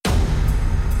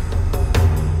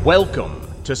Welcome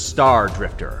to Star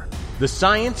Drifter, the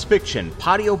science fiction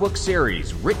audiobook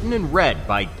series written and read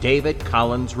by David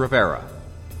Collins Rivera.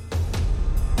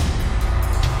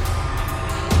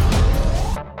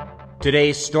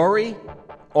 Today's story,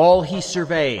 All He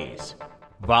Surveys,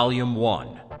 Volume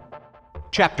 1,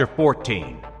 Chapter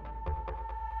 14.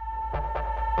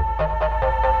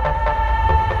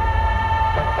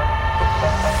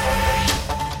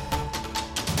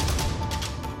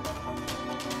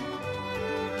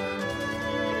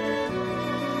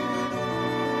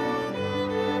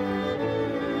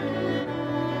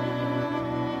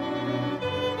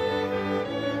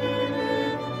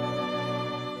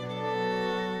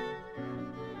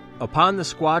 Upon the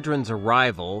squadron's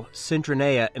arrival,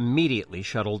 Cindranea immediately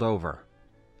shuttled over.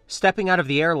 Stepping out of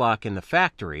the airlock in the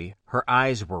factory, her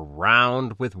eyes were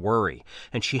round with worry,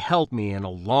 and she held me in a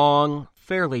long,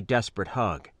 fairly desperate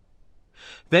hug.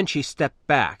 Then she stepped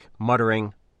back,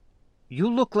 muttering,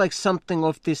 "You look like something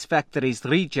off this factory's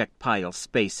reject pile,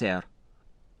 Space Air."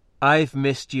 "I've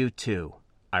missed you too,"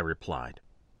 I replied.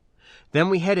 Then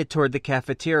we headed toward the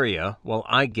cafeteria while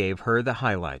I gave her the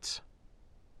highlights.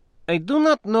 "I do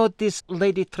not know this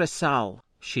Lady Tressal,"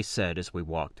 she said as we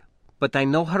walked, "but I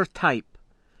know her type.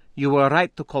 You were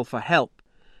right to call for help.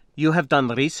 You have done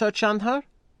research on her?"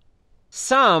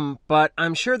 "Some, but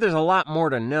I'm sure there's a lot more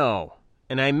to know,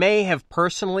 and I may have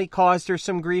personally caused her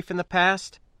some grief in the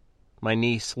past." My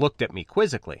niece looked at me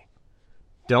quizzically.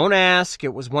 "Don't ask,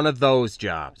 it was one of those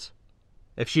jobs.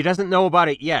 If she doesn't know about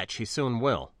it yet, she soon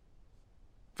will."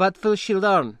 "What will she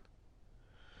learn?"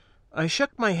 I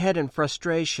shook my head in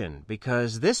frustration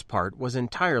because this part was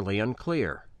entirely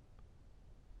unclear.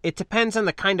 "It depends on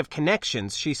the kind of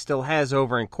connections she still has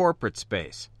over in corporate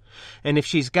space. And if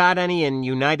she's got any in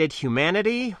United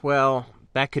Humanity, well,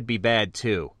 that could be bad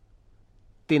too."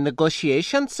 "The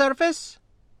negotiation service?"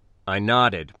 I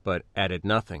nodded, but added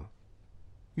nothing.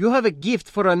 "You have a gift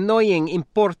for annoying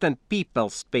important people,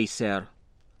 Space Air."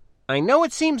 "I know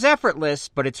it seems effortless,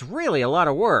 but it's really a lot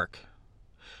of work.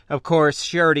 Of course,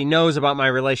 she already knows about my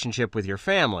relationship with your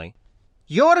family."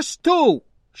 "Yours too,"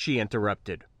 she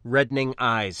interrupted, reddening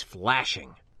eyes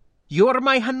flashing. "You're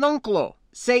my honunclo.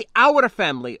 Say our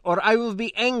family, or I will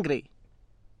be angry."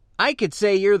 "I could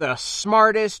say you're the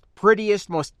smartest, prettiest,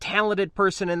 most talented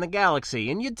person in the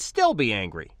galaxy, and you'd still be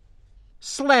angry."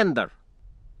 "Slander."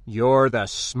 "You're the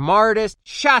smartest—"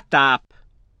 "Shut up!"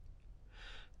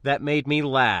 That made me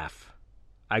laugh.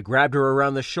 I grabbed her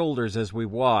around the shoulders as we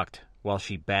walked, while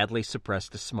she badly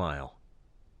suppressed a smile.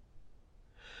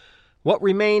 What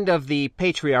remained of the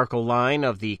patriarchal line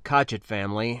of the Ejoq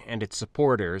family and its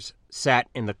supporters sat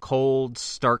in the cold,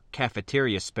 stark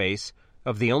cafeteria space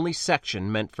of the only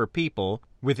section meant for people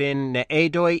within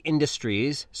Naedoi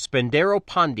Industries' Spendero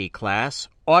Pandi class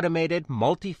automated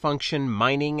multifunction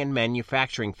mining and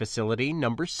manufacturing facility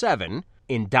number 7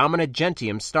 in Domina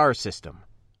Gentium star system.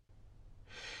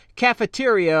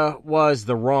 Cafeteria was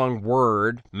the wrong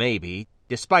word, maybe,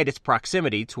 despite its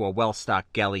proximity to a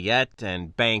well-stocked galliette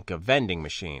and bank of vending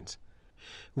machines.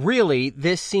 Really,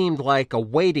 this seemed like a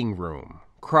waiting room,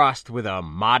 crossed with a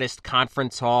modest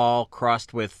conference hall,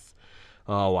 crossed with,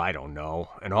 I don't know,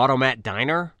 an automat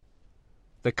diner?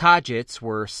 The Ejoqs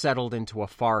were settled into a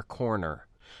far corner,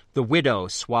 the widow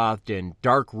swathed in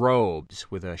dark robes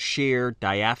with a sheer,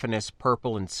 diaphanous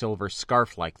purple and silver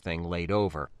scarf-like thing laid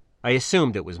over. I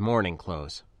assumed it was mourning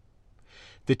clothes.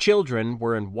 The children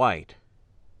were in white.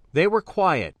 They were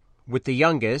quiet, with the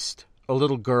youngest, a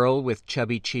little girl with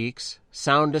chubby cheeks,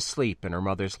 sound asleep in her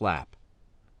mother's lap.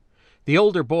 The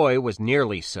older boy was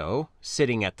nearly so,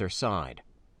 sitting at their side.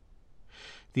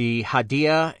 The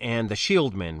Hadia and the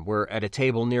shieldmen were at a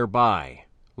table nearby,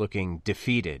 looking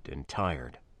defeated and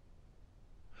tired.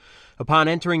 Upon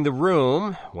entering the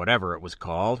room, whatever it was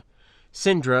called,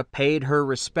 Cindra paid her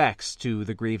respects to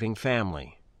the grieving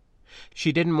family.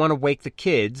 She didn't want to wake the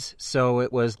kids, so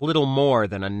it was little more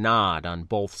than a nod on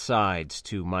both sides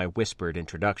to my whispered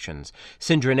introductions,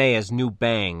 Cindranea's new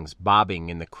bangs bobbing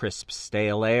in the crisp,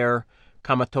 stale air,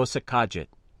 Kamatosa Ejoq,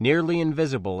 nearly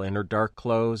invisible in her dark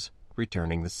clothes,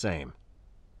 returning the same.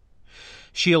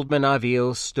 Shieldman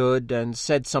Avil stood and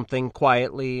said something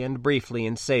quietly and briefly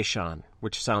in Seishan,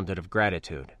 which sounded of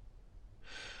gratitude.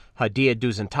 Hadia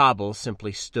Duzentabel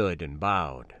simply stood and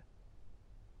bowed.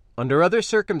 Under other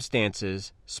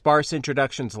circumstances, sparse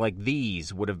introductions like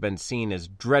these would have been seen as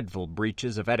dreadful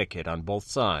breaches of etiquette on both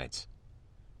sides.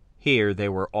 Here they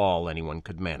were all anyone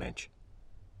could manage.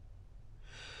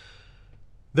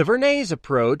 The Vernes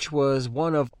approach was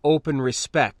one of open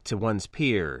respect to one's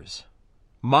peers.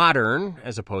 Modern,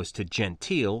 as opposed to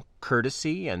genteel,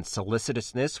 courtesy and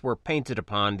solicitousness were painted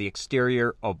upon the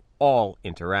exterior of all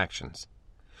interactions.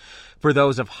 For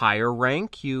those of higher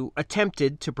rank, you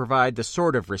attempted to provide the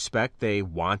sort of respect they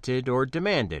wanted or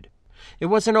demanded. It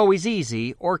wasn't always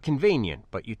easy or convenient,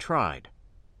 but you tried.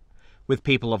 With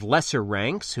people of lesser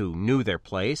ranks who knew their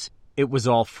place, it was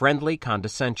all friendly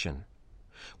condescension.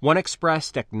 One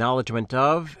expressed acknowledgment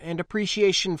of and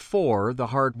appreciation for the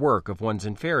hard work of one's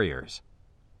inferiors.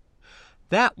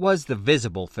 That was the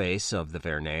visible face of the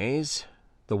Vernes.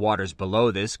 The waters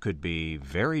below this could be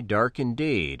very dark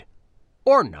indeed.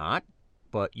 Or not,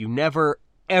 but you never,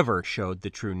 ever showed the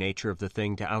true nature of the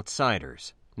thing to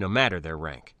outsiders, no matter their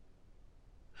rank.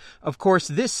 Of course,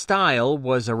 this style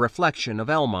was a reflection of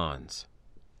Elmon's.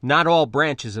 Not all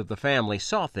branches of the family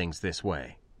saw things this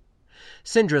way.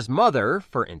 Sindra's mother,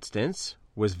 for instance,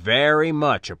 was very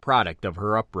much a product of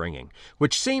her upbringing,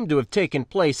 which seemed to have taken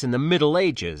place in the Middle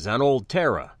Ages on Old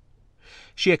Terra.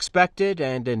 She expected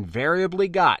and invariably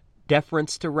got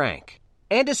deference to rank,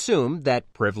 and assumed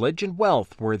that privilege and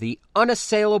wealth were the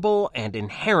unassailable and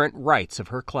inherent rights of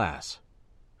her class.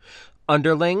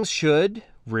 Underlings should,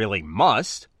 really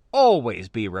must, always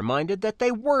be reminded that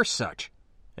they were such,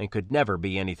 and could never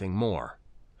be anything more.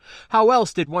 How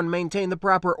else did one maintain the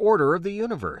proper order of the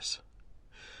universe?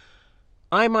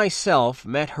 I myself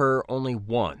met her only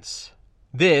once,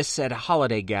 this at a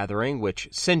holiday gathering which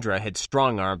Sindra had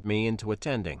strong-armed me into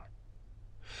attending.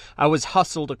 I was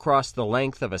hustled across the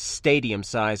length of a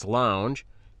stadium-sized lounge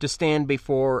to stand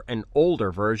before an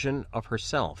older version of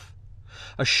herself,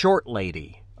 a short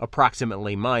lady,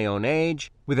 approximately my own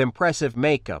age, with impressive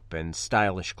makeup and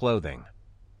stylish clothing.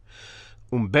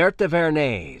 Umberta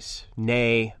Vernes,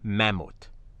 née Mammut.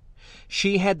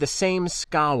 She had the same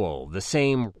scowl, the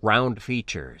same round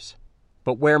features.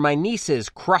 But where my niece's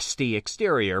crusty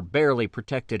exterior barely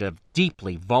protected a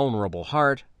deeply vulnerable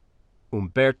heart,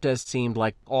 Umberta seemed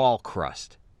like all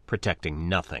crust, protecting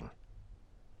nothing.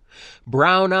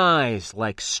 Brown eyes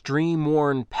like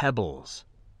stream-worn pebbles,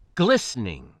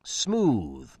 glistening,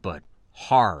 smooth, but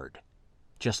hard,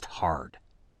 just hard.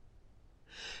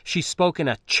 She spoke in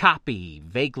a choppy,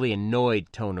 vaguely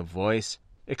annoyed tone of voice,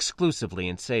 exclusively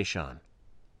in Seishan.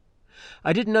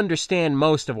 I didn't understand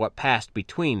most of what passed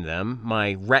between them,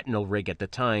 my retinal rig at the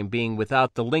time being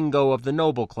without the lingo of the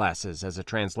noble classes as a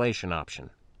translation option.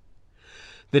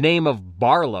 The name of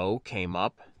Barlow came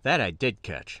up, that I did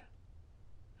catch.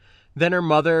 Then her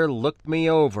mother looked me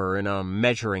over in a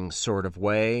measuring sort of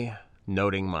way,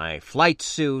 noting my flight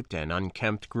suit and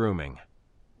unkempt grooming.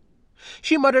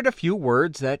 She muttered a few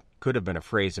words that could have been a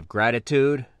phrase of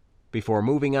gratitude, before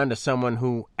moving on to someone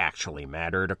who actually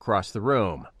mattered across the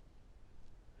room.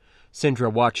 Sindra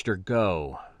watched her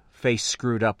go, face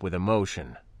screwed up with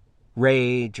emotion.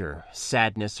 Rage or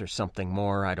sadness or something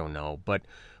more, I don't know, but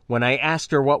when I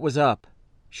asked her what was up,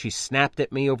 she snapped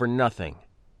at me over nothing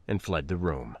and fled the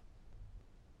room.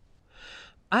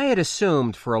 I had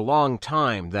assumed for a long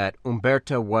time that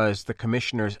Umberta was the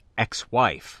commissioner's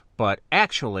ex-wife, but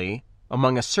actually,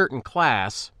 among a certain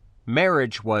class,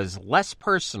 marriage was less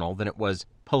personal than it was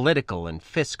political and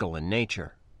fiscal in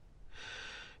nature.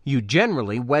 You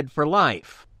generally wed for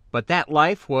life, but that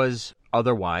life was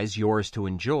otherwise yours to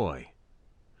enjoy.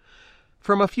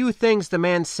 From a few things the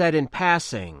man said in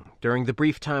passing during the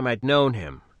brief time I'd known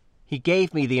him, he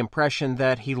gave me the impression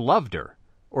that he loved her,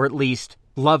 or at least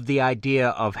loved the idea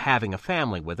of having a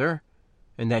family with her,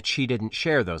 and that she didn't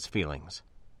share those feelings.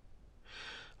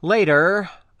 Later,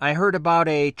 I heard about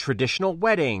a traditional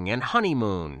wedding and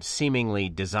honeymoon seemingly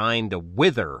designed to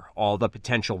wither all the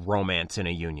potential romance in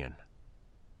a union.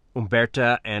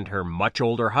 Umberta and her much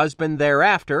older husband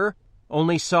thereafter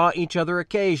only saw each other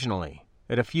occasionally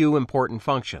at a few important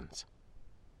functions.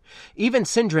 Even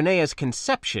Sindranea's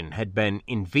conception had been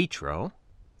in vitro,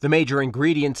 the major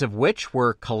ingredients of which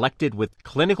were collected with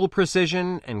clinical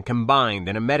precision and combined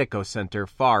in a medico-center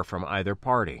far from either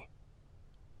party.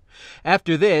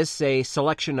 After this, a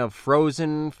selection of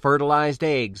frozen, fertilized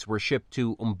eggs were shipped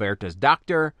to Umberta's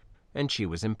doctor, and she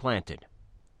was implanted.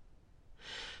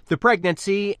 The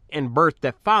pregnancy and birth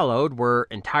that followed were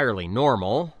entirely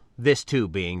normal, this too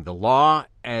being the law,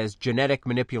 as genetic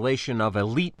manipulation of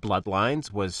elite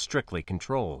bloodlines was strictly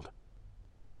controlled.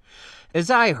 As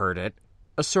I heard it,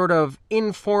 a sort of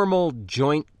informal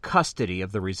joint custody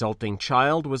of the resulting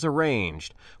child was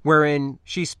arranged, wherein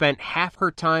she spent half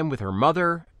her time with her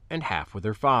mother and half with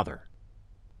her father.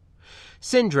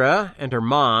 Sindra and her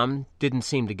mom didn't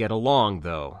seem to get along,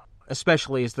 though,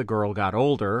 especially as the girl got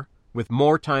older, with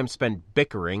more time spent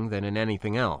bickering than in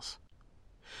anything else.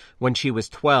 When she was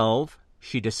 12,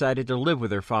 she decided to live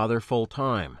with her father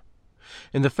full-time,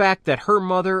 and the fact that her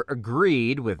mother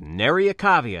agreed with nary a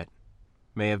caveat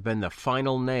may have been the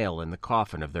final nail in the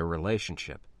coffin of their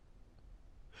relationship.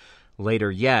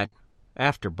 Later yet,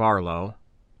 After Barlow,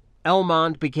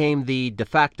 Elmond became the de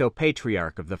facto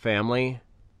patriarch of the family,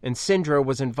 and Sindra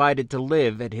was invited to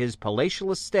live at his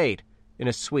palatial estate in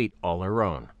a suite all her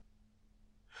own.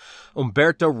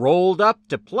 Umberto rolled up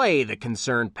to play the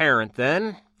concerned parent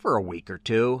then, for a week or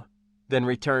two, then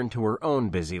returned to her own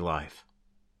busy life.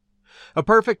 A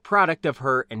perfect product of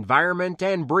her environment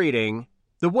and breeding,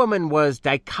 the woman was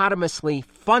dichotomously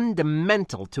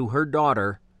fundamental to her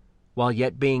daughter, while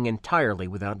yet being entirely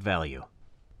without value.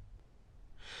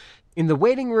 In the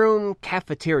waiting room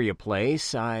cafeteria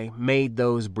place, I made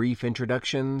those brief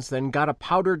introductions, then got a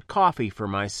powdered coffee for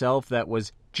myself that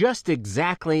was just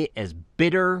exactly as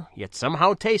bitter, yet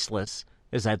somehow tasteless,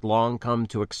 as I'd long come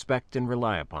to expect and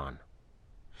rely upon.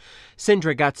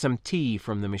 Sindra got some tea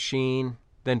from the machine,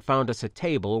 then found us a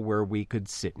table where we could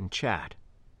sit and chat.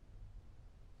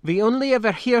 "We only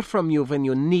ever hear from you when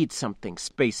you need something,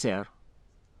 Spacer."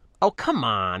 "Oh, come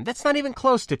on, that's not even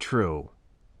close to true."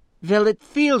 "Well, it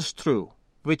feels true,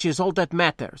 which is all that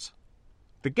matters."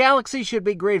 "The galaxy should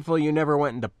be grateful you never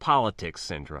went into politics,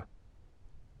 Sindra."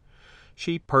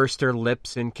 She pursed her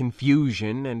lips in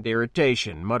confusion and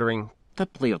irritation, muttering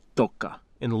 "Tapliotoka"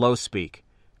 in low speak,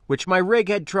 which my rig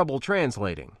had trouble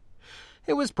translating.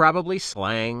 It was probably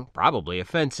slang, probably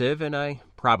offensive, and I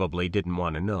probably didn't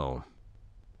want to know.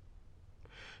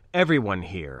 Everyone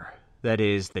here, that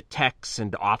is, the techs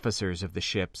and officers of the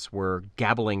ships, were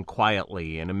gabbling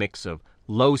quietly in a mix of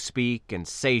low-speak and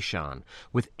Seishan,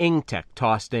 with Ingtech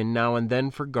tossed in now and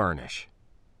then for garnish.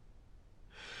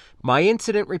 My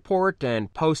incident report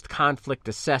and post-conflict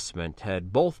assessment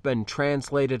had both been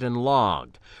translated and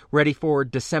logged, ready for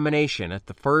dissemination at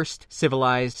the first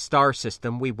civilized star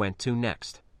system we went to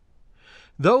next.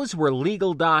 Those were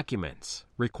legal documents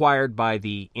required by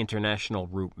the International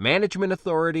Route Management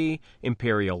Authority,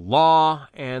 Imperial Law,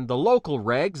 and the local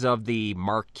regs of the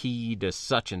Marquis de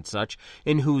such-and-such,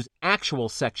 in whose actual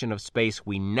section of space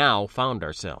we now found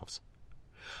ourselves.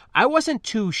 I wasn't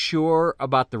too sure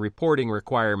about the reporting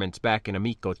requirements back in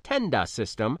Amico Tenda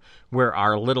system, where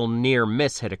our little near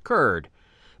miss had occurred,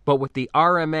 but with the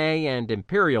RMA and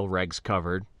Imperial regs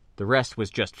covered, the rest was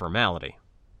just formality.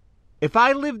 "If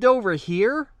I lived over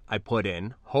here," I put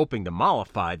in, hoping to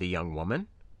mollify the young woman,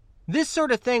 "this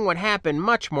sort of thing would happen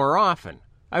much more often.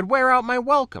 I'd wear out my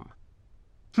welcome."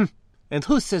 "And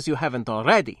who says you haven't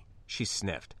already?" she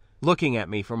sniffed, looking at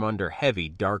me from under heavy,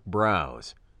 dark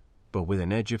brows, but with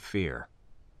an edge of fear.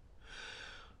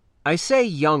 I say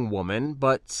young woman,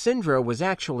 but Sindra was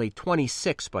actually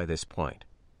 26 by this point.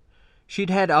 She'd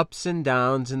had ups and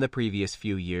downs in the previous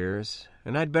few years,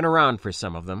 and I'd been around for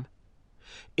some of them.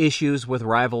 Issues with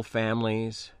rival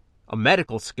families, a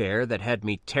medical scare that had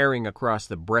me tearing across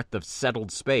the breadth of settled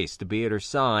space to be at her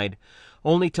side,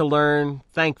 only to learn,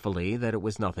 thankfully, that it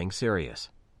was nothing serious.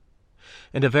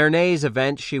 And a Vernes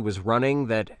event she was running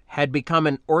that had become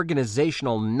an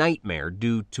organizational nightmare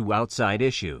due to outside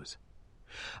issues.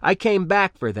 I came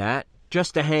back for that,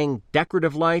 just to hang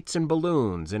decorative lights and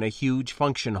balloons in a huge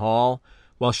function hall,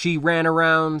 while she ran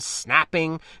around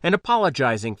snapping and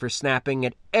apologizing for snapping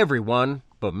at everyone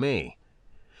but me.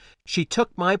 She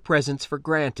took my presence for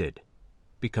granted,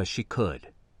 because she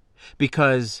could.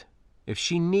 Because if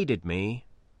she needed me,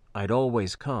 I'd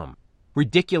always come.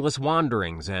 Ridiculous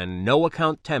wanderings and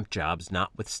no-account temp jobs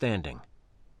notwithstanding.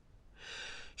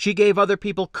 She gave other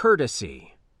people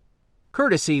courtesy.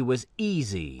 Courtesy was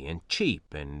easy and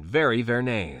cheap and very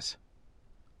Vernes.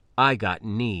 I got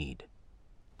need,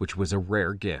 which was a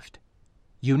rare gift.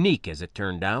 Unique, as it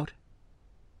turned out.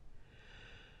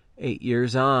 8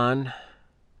 years on,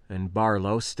 and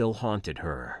Barlow still haunted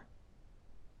her,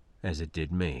 as it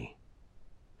did me.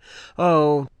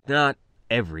 Oh, not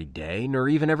every day, nor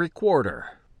even every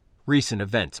quarter. Recent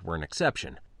events were an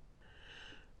exception.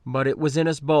 But it was in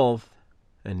us both,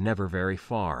 and never very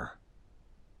far.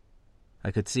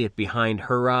 I could see it behind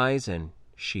her eyes, and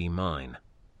she mine.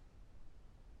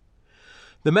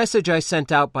 The message I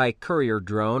sent out by courier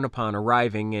drone upon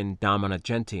arriving in Domina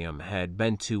Gentium had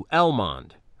been to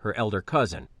Elmond, her elder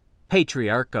cousin,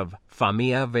 patriarch of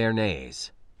Famia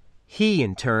Vernes. He,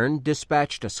 in turn,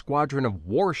 dispatched a squadron of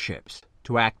warships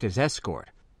to act as escort.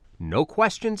 No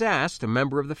questions asked, a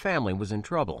member of the family was in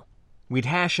trouble. We'd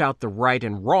hash out the right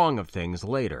and wrong of things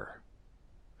later.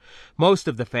 Most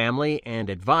of the family and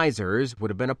advisors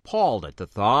would have been appalled at the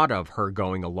thought of her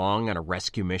going along on a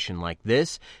rescue mission like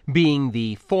this, being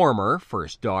the former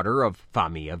first daughter of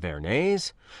Famia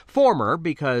Vernes. Former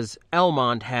because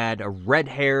Elmond had a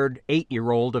red-haired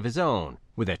 8-year-old of his own,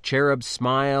 with a cherub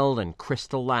smile and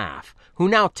crystal laugh, who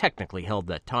now technically held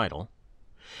that title.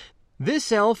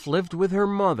 This elf lived with her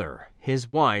mother,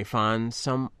 his wife, on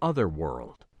some other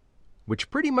world. which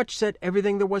pretty much said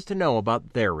everything there was to know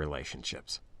about their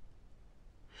relationships.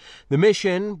 The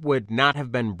mission would not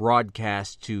have been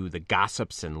broadcast to the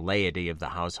gossips and laity of the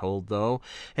household, though,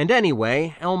 and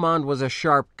anyway, Elmond was a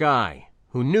sharp guy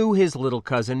who knew his little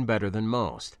cousin better than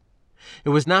most. It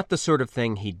was not the sort of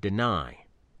thing he'd deny.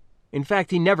 In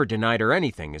fact, he never denied her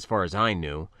anything, as far as I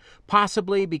knew,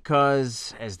 possibly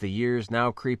because, as the years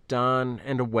now creeped on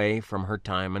and away from her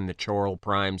time in the Choral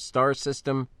Prime star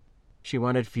system, she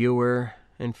wanted fewer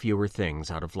and fewer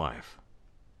things out of life.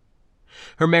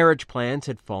 Her marriage plans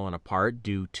had fallen apart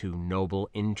due to noble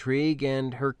intrigue,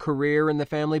 and her career in the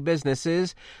family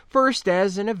businesses, first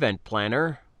as an event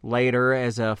planner, later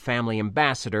as a family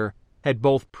ambassador, had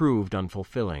both proved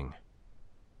unfulfilling.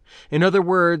 In other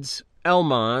words,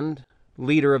 Elmond,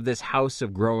 leader of this house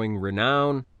of growing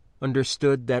renown,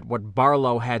 understood that what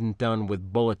Barlow hadn't done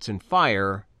with bullets and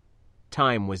fire,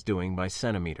 time was doing by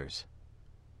centimeters.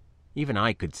 Even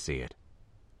I could see it.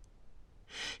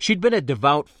 She'd been a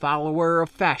devout follower of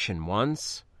fashion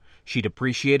once. She'd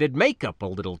appreciated makeup a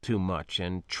little too much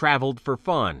and traveled for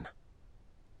fun.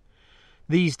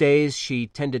 These days she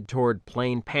tended toward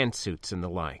plain pantsuits and the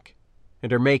like,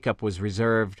 and her makeup was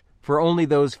reserved for only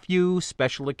those few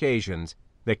special occasions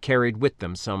that carried with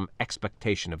them some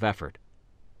expectation of effort.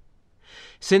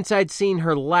 Since I'd seen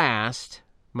her last,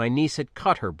 my niece had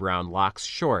cut her brown locks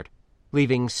short,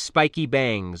 leaving spiky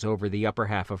bangs over the upper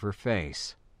half of her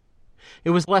face.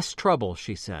 It was less trouble,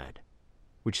 she said,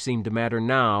 which seemed to matter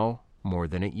now more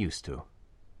than it used to.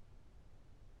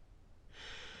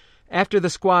 After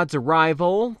the squad's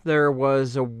arrival, there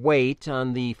was a wait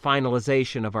on the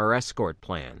finalization of our escort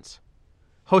plans.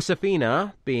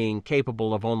 Josefina, being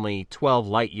capable of only 12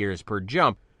 light-years per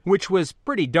jump, which was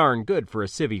pretty darn good for a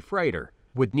civvy freighter,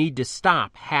 would need to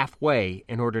stop halfway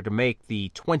in order to make the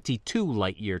 22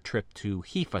 light-year trip to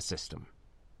Hifa system.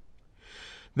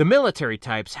 The military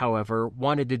types, however,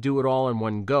 wanted to do it all in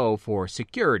one go for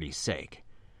security's sake.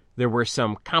 There were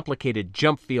some complicated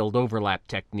jump field overlap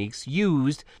techniques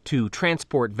used to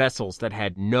transport vessels that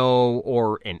had no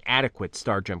or inadequate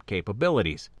star jump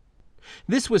capabilities.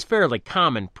 This was fairly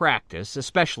common practice,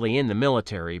 especially in the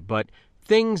military, but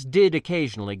things did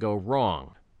occasionally go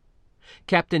wrong.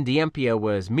 Captain Diempia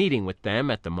was meeting with them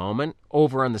at the moment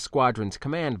over on the squadron's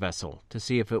command vessel to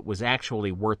see if it was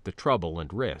actually worth the trouble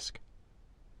and risk.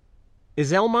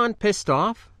 "Is Elmond pissed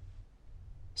off?"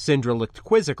 Sindra looked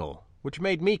quizzical, which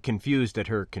made me confused at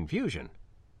her confusion.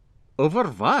 "Over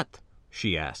what?"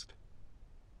 she asked.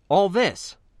 "All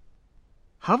this."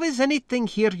 "How is anything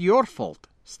here your fault?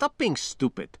 Stop being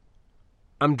stupid."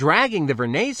 "I'm dragging the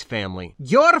Vernes family."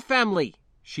 "Your family!"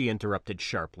 she interrupted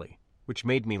sharply, which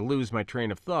made me lose my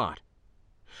train of thought.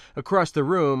 Across the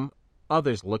room,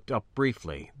 others looked up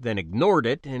briefly, then ignored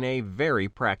it in a very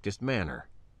practiced manner.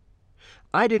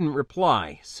 I didn't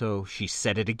reply, so she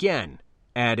said it again,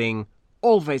 adding,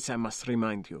 "Always I must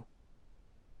remind you."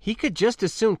 "He could just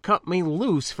as soon cut me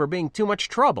loose for being too much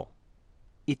trouble."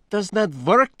 "It does not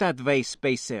work that way,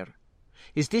 Spacer.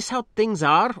 Is this how things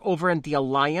are over in the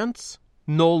Alliance?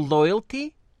 No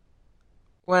loyalty?"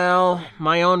 "Well,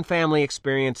 my own family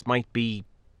experience might be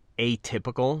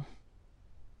atypical."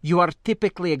 "You are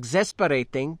typically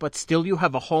exasperating, but still you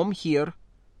have a home here.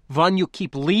 One you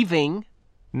keep leaving."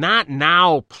 "Not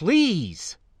now,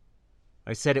 please!"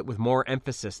 I said it with more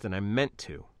emphasis than I meant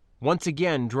to, once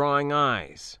again drawing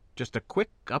eyes, just a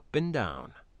quick up and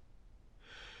down.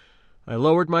 I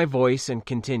lowered my voice and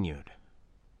continued.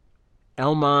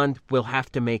 "Elmond will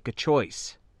have to make a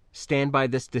choice. Stand by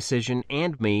this decision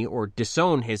and me, or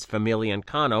disown his familia and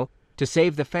Kano to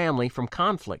save the family from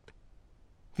conflict."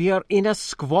 "We are in a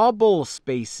squabble,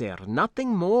 Spacer,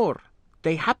 nothing more.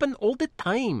 They happen all the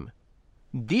time.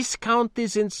 This count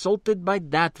is insulted by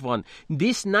that one.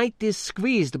 This knight is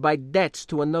squeezed by debts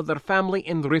to another family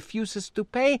and refuses to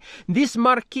pay. This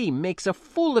marquis makes a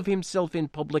fool of himself in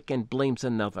public and blames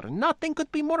another. Nothing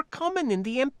could be more common in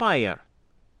the Empire."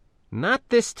 "Not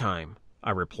this time,"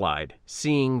 I replied,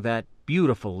 seeing that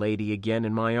beautiful lady again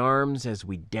in my arms as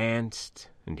we danced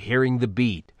and hearing the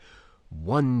beat.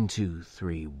 1, 2,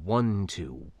 3, 1,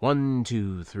 2, 1,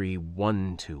 2, 3,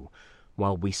 1, 2,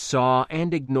 while we saw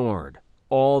and ignored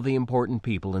all the important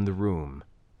people in the room,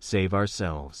 save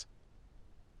ourselves.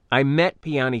 I met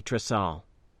Piani Tresal.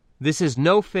 This is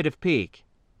no fit of pique.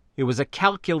 It was a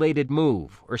calculated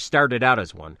move, or started out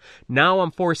as one. Now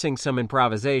I'm forcing some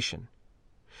improvisation.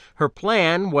 Her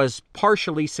plan was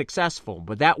partially successful,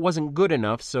 but that wasn't good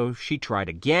enough, so she tried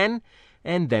again,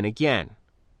 and then again.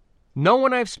 No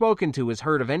one I've spoken to has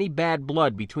heard of any bad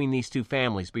blood between these two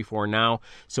families before now,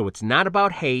 so it's not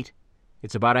about hate,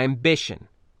 it's about ambition,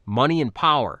 money and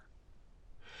power.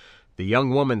 The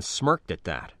young woman smirked at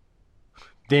that.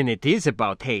 Then it is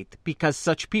about hate, because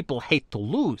such people hate to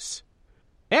lose.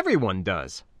 Everyone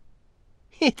does.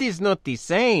 It is not the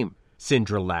same,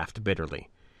 Sindra laughed bitterly.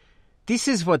 This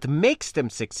is what makes them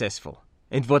successful,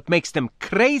 and what makes them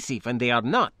crazy when they are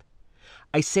not.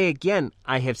 I say again,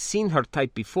 I have seen her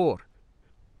type before.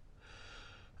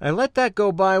 I let that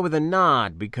go by with a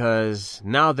nod, because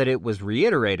now that it was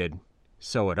reiterated,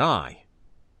 so had I.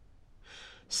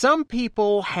 Some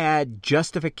people had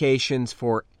justifications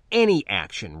for any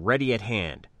action ready at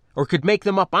hand, or could make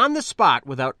them up on the spot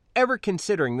without ever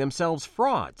considering themselves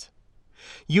frauds.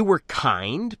 You were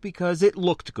kind because it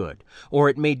looked good, or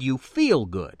it made you feel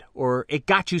good, or it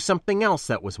got you something else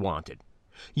that was wanted.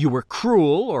 You were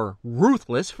cruel or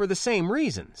ruthless for the same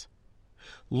reasons.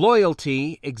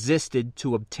 Loyalty existed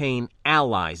to obtain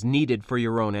allies needed for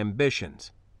your own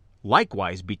ambitions.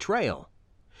 Likewise, betrayal.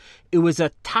 It was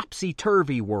a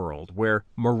topsy-turvy world where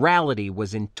morality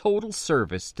was in total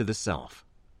service to the self.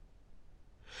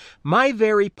 My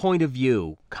very point of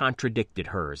view contradicted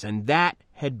hers, and that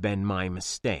had been my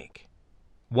mistake.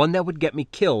 One that would get me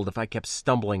killed if I kept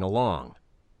stumbling along.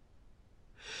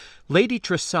 Lady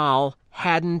Tresal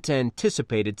hadn't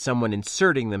anticipated someone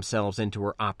inserting themselves into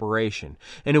her operation,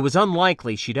 and it was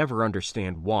unlikely she'd ever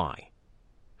understand why.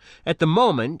 At the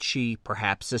moment, she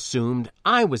perhaps assumed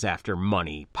I was after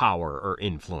money, power, or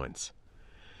influence.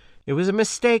 It was a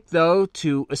mistake, though,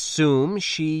 to assume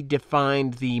she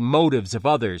defined the motives of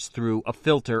others through a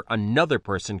filter another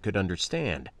person could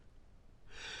understand.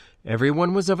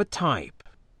 Everyone was of a type.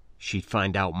 She'd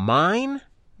find out mine,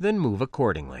 then move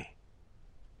accordingly.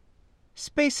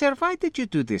 Spacer, why did you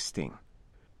do this thing?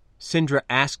 Sindra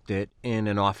asked it in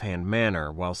an offhand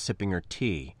manner while sipping her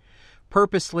tea,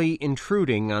 purposely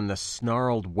intruding on the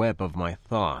snarled web of my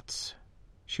thoughts.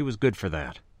 She was good for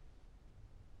that.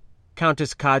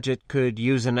 Countess Khajiit could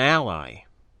use an ally.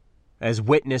 As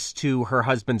witness to her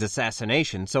husband's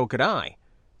assassination, so could I.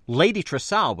 Lady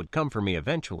Tresal would come for me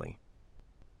eventually.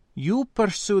 You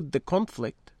pursued the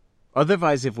conflict.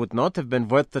 Otherwise it would not have been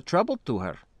worth the trouble to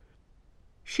her.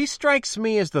 She strikes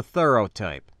me as the thorough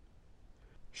type.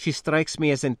 She strikes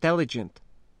me as intelligent.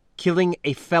 Killing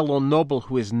a fellow noble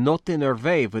who is not in her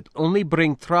way would only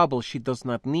bring trouble she does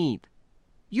not need.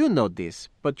 You know this,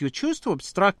 but you choose to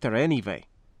obstruct her anyway.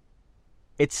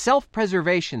 It's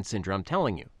self-preservation, Sindra, I'm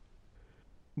telling you.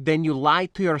 Then you lie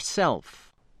to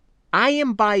yourself. I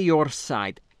am by your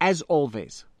side, as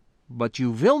always. But you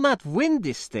will not win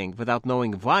this thing without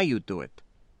knowing why you do it.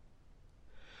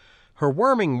 Her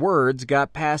worming words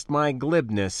got past my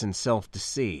glibness and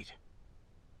self-deceit.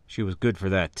 She was good for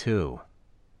that, too.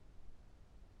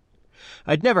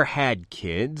 I'd never had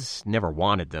kids, never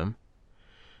wanted them.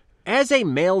 As a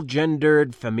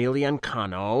male-gendered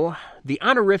familiancano, the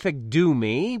honorific due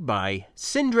me by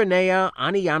Sindranea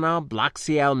Aniana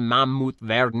Blaxiel Mammut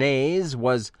Vernes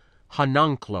was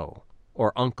Hananklo,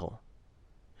 or uncle.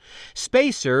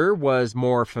 Spacer was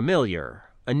more familiar,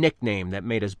 a nickname that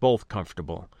made us both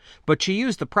comfortable, but she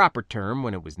used the proper term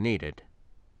when it was needed.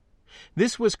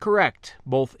 This was correct,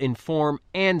 both in form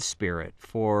and spirit,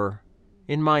 for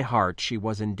in my heart she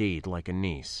was indeed like a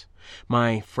niece,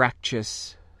 my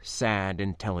fractious, sad,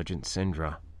 intelligent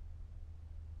Sindra.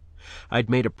 I'd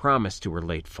made a promise to her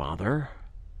late father.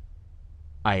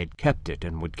 I had kept it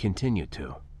and would continue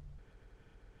to.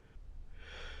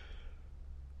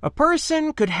 A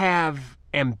person could have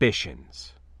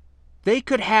ambitions. They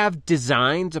could have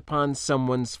designs upon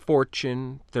someone's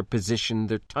fortune, their position,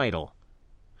 their title.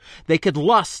 They could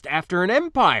lust after an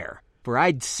empire, for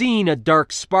I'd seen a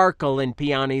dark sparkle in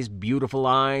Piani's beautiful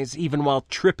eyes, even while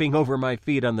tripping over my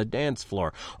feet on the dance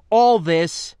floor. All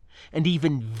this, and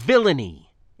even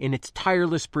villainy in its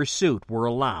tireless pursuit, were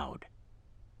allowed.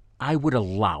 I would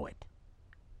allow it.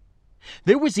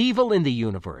 There was evil in the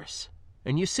universe,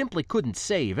 and you simply couldn't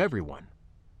save everyone.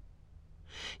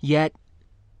 Yet,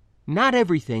 not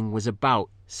everything was about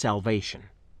salvation.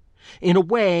 In a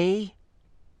way,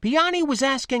 Piani was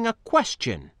asking a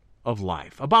question of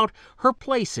life, about her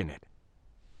place in it.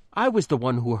 I was the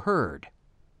one who heard,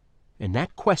 and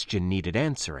that question needed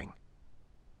answering.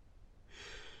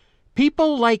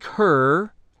 People like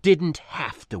her didn't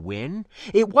have to win.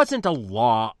 It wasn't a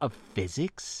law of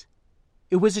physics.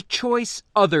 It was a choice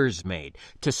others made,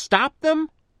 to stop them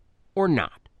or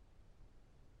not.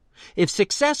 If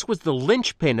success was the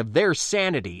linchpin of their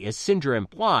sanity, as Sindra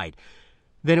implied,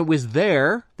 then it was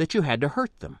there that you had to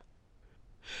hurt them.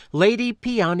 Lady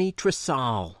Piani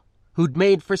Tresal, who'd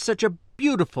made for such a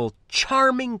beautiful,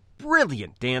 charming,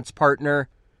 brilliant dance partner,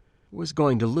 was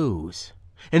going to lose.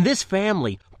 And this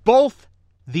family, both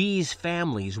these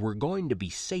families, were going to be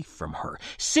safe from her,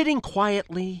 sitting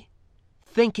quietly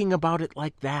thinking about it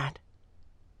like that.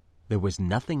 There was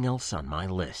nothing else on my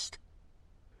list.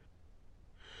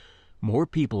 More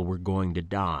people were going to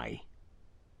die.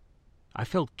 I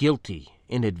felt guilty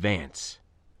in advance,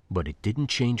 but it didn't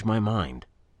change my mind.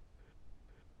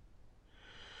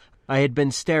 I had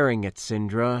been staring at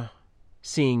Sindra,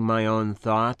 seeing my own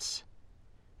thoughts,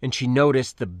 and she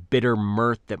noticed the bitter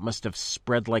mirth that must have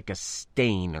spread like a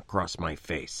stain across my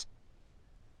face.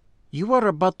 You are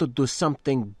about to do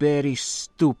something very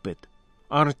stupid,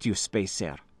 aren't you,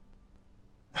 Spacer?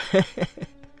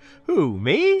 Who,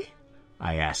 me?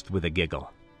 I asked with a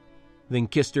giggle, then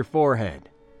kissed her forehead,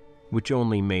 which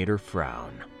only made her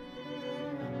frown.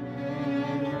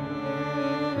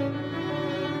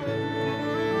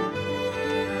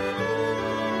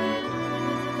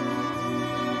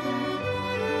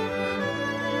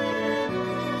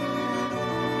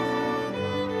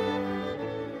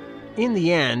 In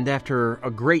the end, after a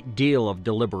great deal of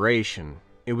deliberation,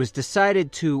 it was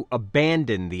decided to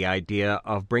abandon the idea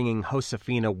of bringing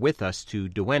Josefina with us to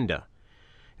Duenda.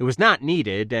 It was not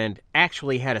needed and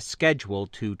actually had a schedule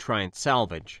to try and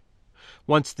salvage.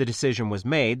 Once the decision was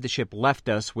made, the ship left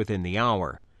us within the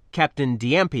hour, Captain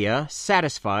Diempia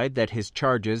satisfied that his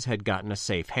charges had gotten a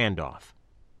safe handoff.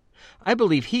 I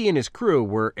believe he and his crew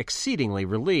were exceedingly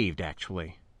relieved,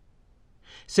 actually.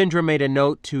 Sindra made a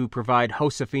note to provide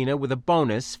Josefina with a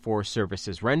bonus for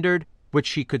services rendered, which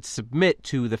she could submit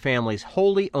to the family's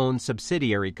wholly owned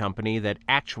subsidiary company that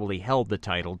actually held the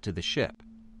title to the ship.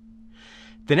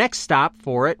 The next stop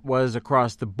for it was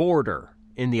across the border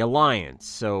in the Alliance,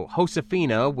 so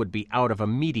Josefina would be out of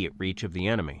immediate reach of the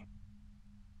enemy.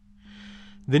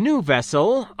 The new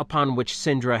vessel, upon which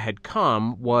Sindra had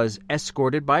come, was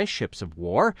escorted by ships of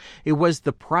war. It was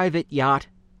the private yacht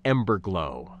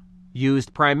Emberglow,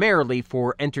 used primarily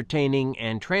for entertaining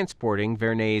and transporting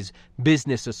Vernes'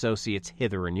 business associates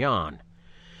hither and yon.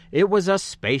 It was a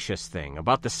spacious thing,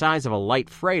 about the size of a light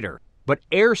freighter, but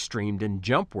airstreamed and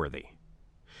jump-worthy.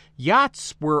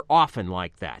 Yachts were often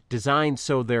like that, designed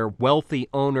so their wealthy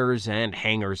owners and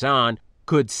hangers-on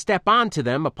could step onto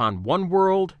them upon one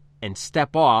world and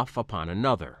step off upon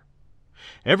another.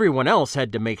 Everyone else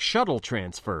had to make shuttle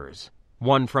transfers,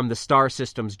 one from the star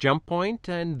system's jump point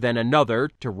and then another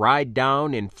to ride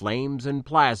down in flames and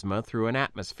plasma through an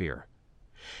atmosphere.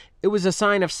 It was a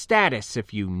sign of status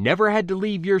if you never had to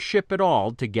leave your ship at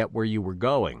all to get where you were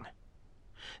going.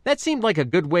 That seemed like a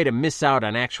good way to miss out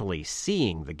on actually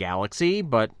seeing the galaxy,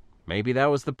 but maybe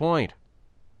that was the point.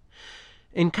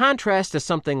 In contrast to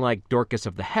something like Dorcas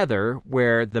of the Heather,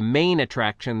 where the main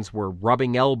attractions were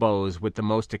rubbing elbows with the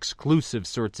most exclusive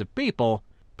sorts of people,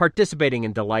 participating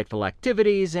in delightful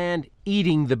activities, and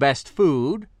eating the best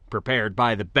food, prepared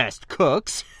by the best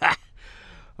cooks,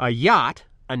 a yacht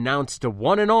announced to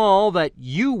one and all that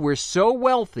you were so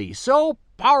wealthy, so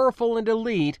powerful and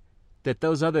elite, that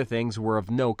those other things were of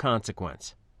no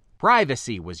consequence.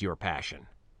 Privacy was your passion.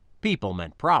 People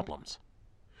meant problems.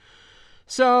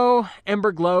 So,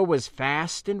 Emberglow was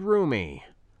fast and roomy,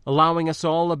 allowing us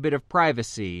all a bit of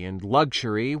privacy and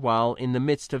luxury while in the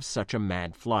midst of such a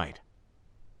mad flight.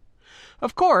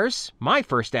 Of course, my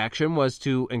first action was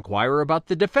to inquire about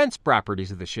the defense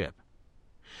properties of the ship.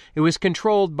 It was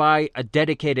controlled by a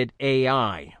dedicated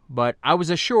AI, but I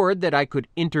was assured that I could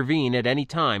intervene at any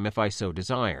time if I so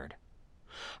desired.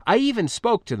 I even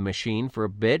spoke to the machine for a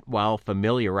bit while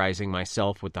familiarizing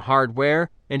myself with the hardware,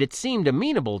 and it seemed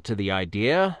amenable to the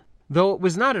idea, though it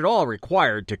was not at all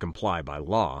required to comply by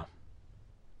law.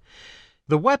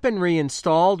 The weaponry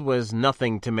installed was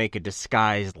nothing to make a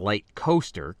disguised light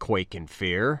coaster quake in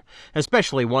fear,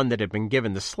 especially one that had been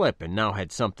given the slip and now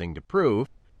had something to prove,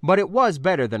 but it was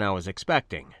better than I was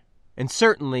expecting, and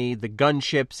certainly the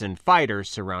gunships and fighters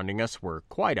surrounding us were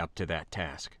quite up to that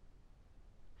task.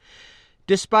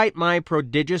 Despite my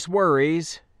prodigious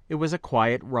worries, it was a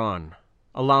quiet run,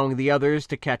 allowing the others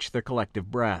to catch their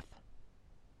collective breath.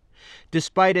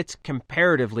 Despite its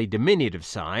comparatively diminutive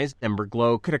size,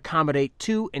 Emberglow could accommodate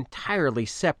 2 entirely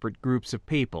separate groups of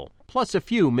people, plus a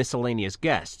few miscellaneous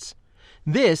guests.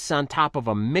 This on top of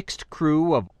a mixed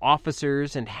crew of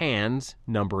officers and hands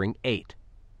numbering 8.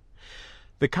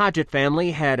 The Khajiit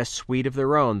family had a suite of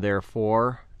their own,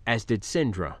 therefore, as did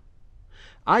Sindra.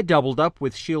 I doubled up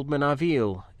with Shieldman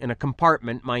Avil in a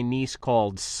compartment my niece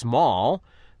called small,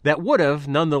 that would have,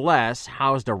 nonetheless,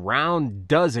 housed a round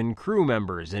dozen crew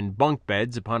members in bunk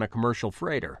beds upon a commercial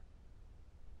freighter.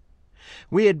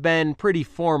 We had been pretty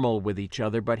formal with each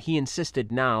other, but he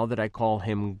insisted now that I call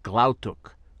him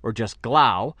Glautuk, or just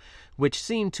Glau, which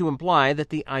seemed to imply that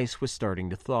the ice was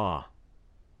starting to thaw.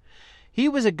 He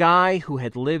was a guy who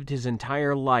had lived his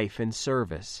entire life in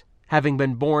service, having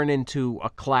been born into a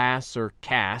class or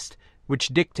caste which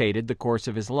dictated the course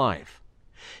of his life.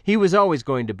 He was always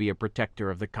going to be a protector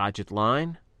of the Khajiit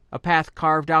line, a path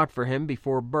carved out for him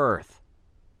before birth.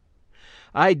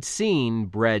 I'd seen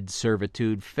bred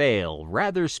servitude fail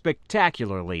rather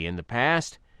spectacularly in the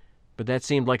past, but that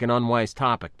seemed like an unwise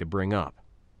topic to bring up.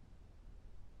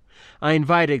 I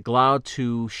invited Glau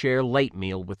to share late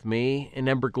meal with me in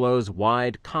Emberglow's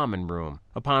wide common room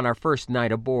upon our first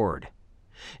night aboard.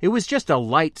 It was just a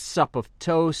light sup of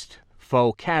toast,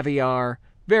 faux caviar,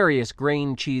 various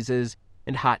grain cheeses,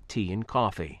 and hot tea and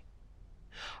coffee.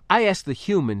 I asked the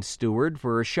human steward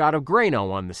for a shot of Grano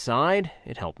on the side,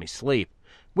 it helped me sleep,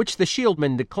 which the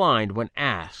shieldman declined when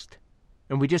asked,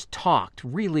 and we just talked,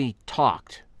 really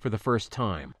talked, for the first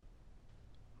time.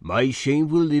 "My shame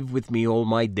will live with me all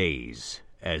my days,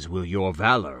 as will your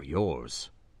valor yours,"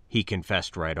 he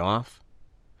confessed right off.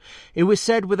 It was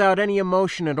said without any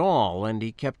emotion at all, and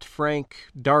he kept frank,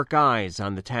 dark eyes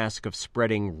on the task of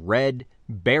spreading red,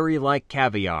 berry-like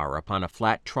caviar upon a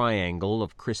flat triangle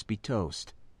of crispy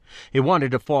toast. It wanted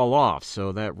to fall off,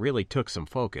 so that really took some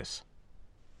focus.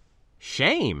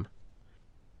 "Shame?"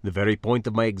 "The very point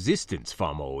of my existence,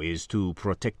 Famo, is to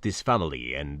protect this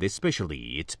family, and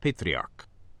especially its patriarch.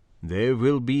 There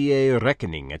will be a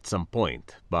reckoning at some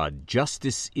point, but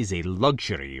justice is a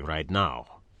luxury right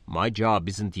now. My job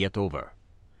isn't yet over."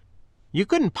 "You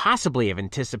couldn't possibly have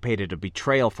anticipated a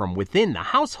betrayal from within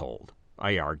the household,"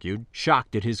 I argued,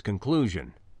 shocked at his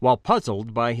conclusion, while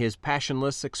puzzled by his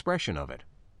passionless expression of it.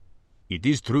 "It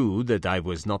is true that I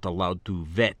was not allowed to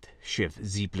vet Chef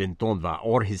Zeppelin Tonva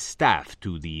or his staff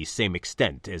to the same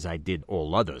extent as I did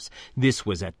all others. This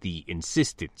was at the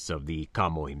insistence of the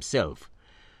Kamo himself.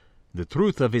 The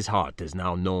truth of his heart is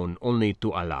now known only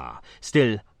to Allah.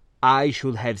 Still, I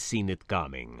should have seen it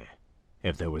coming.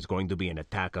 If there was going to be an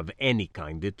attack of any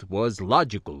kind, it was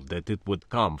logical that it would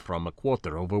come from a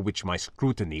quarter over which my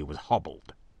scrutiny was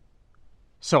hobbled."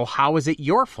 "So how is it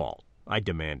your fault?" I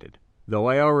demanded, though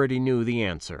I already knew the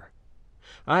answer.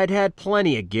 I'd had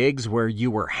plenty of gigs where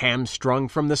you were hamstrung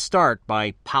from the start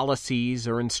by policies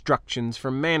or instructions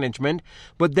from management,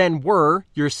 but then were,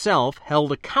 yourself,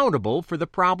 held accountable for the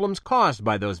problems caused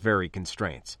by those very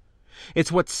constraints.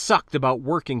 It's what sucked about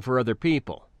working for other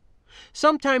people.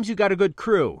 Sometimes you got a good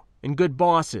crew and good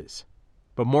bosses,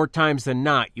 but more times than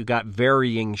not you got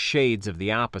varying shades of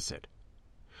the opposite.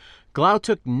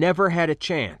 Glautuk never had a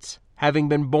chance, having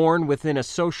been born within a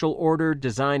social order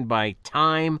designed by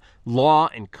time, law,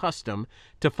 and custom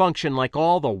to function like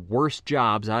all the worst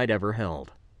jobs I'd ever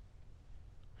held.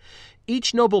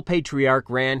 Each noble patriarch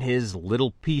ran his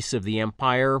little piece of the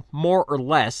empire more or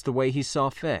less the way he saw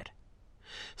fit.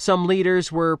 Some leaders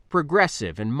were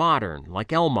progressive and modern,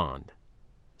 like Elmond.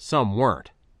 Some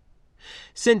weren't.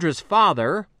 Syndra's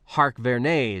father, Hark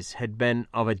Vernes, had been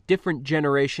of a different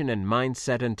generation and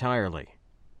mindset entirely.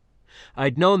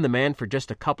 I'd known the man for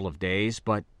just a couple of days,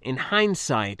 but in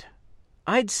hindsight,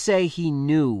 I'd say he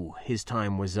knew his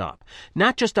time was up,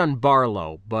 not just on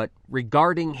Barlow, but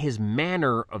regarding his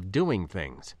manner of doing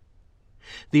things.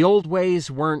 The old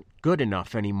ways weren't good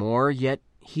enough anymore, yet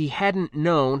he hadn't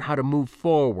known how to move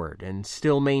forward and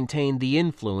still maintain the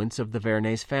influence of the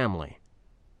Vernes family.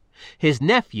 His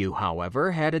nephew,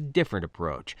 however, had a different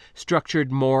approach,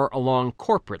 structured more along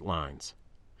corporate lines.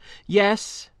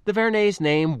 Yes, the Vernes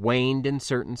name waned in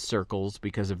certain circles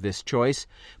because of this choice,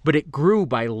 but it grew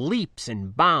by leaps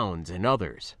and bounds in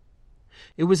others.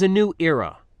 It was a new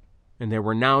era, and there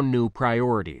were now new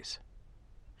priorities.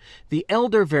 The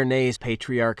elder Vernes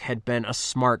patriarch had been a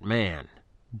smart man,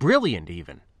 brilliant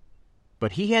even,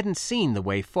 but he hadn't seen the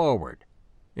way forward,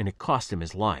 and it cost him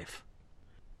his life.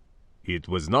 "It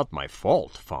was not my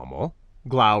fault, Famo,"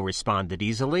 Glau responded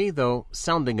easily, though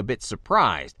sounding a bit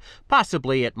surprised,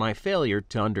 possibly at my failure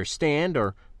to understand,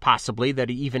 or possibly that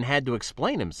he even had to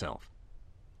explain himself.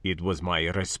 "It was my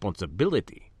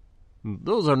responsibility.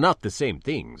 Those are not the same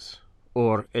things,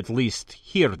 or at least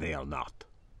here they are not.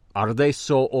 Are they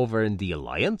so over in the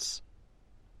Alliance?"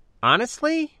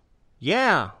 "Honestly,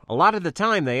 yeah, a lot of the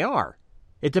time they are.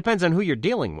 It depends on who you're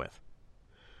dealing with."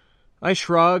 I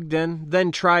shrugged and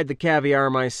then tried the caviar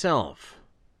myself.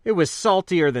 It was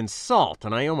saltier than salt,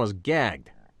 and I almost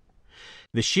gagged.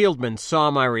 The shieldman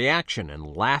saw my reaction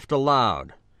and laughed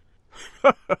aloud.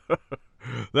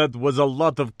 "That was a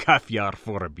lot of caviar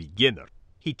for a beginner,"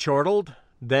 he chortled,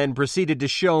 then proceeded to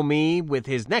show me with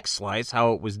his next slice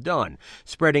how it was done,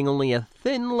 spreading only a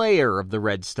thin layer of the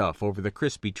red stuff over the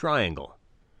crispy triangle.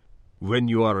 "When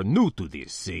you are new to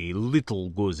this, a little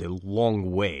goes a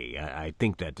long way. I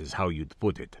think that is how you'd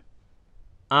put it."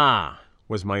 "Ah,"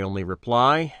 was my only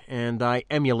reply, and I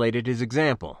emulated his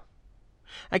example.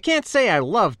 I can't say I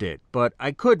loved it, but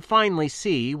I could finally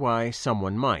see why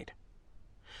someone might.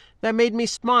 That made me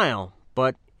smile,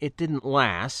 but it didn't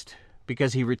last,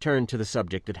 because he returned to the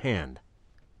subject at hand.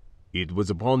 It was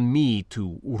upon me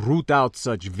to root out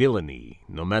such villainy,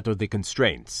 no matter the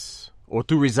constraints, or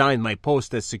to resign my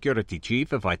post as security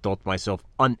chief if I thought myself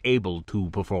unable to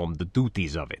perform the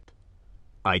duties of it.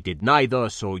 I did neither,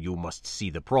 so you must see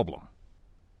the problem.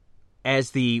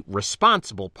 As the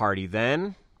responsible party,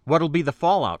 then, what'll be the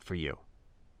fallout for you?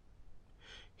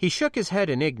 He shook his head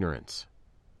in ignorance.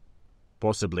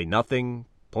 Possibly nothing,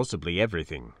 possibly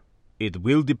everything. It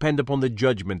will depend upon the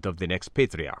judgment of the next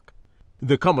patriarch.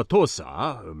 The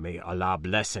Comatosa, may Allah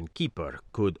bless and keep her,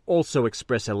 could also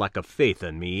express a lack of faith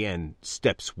in me, and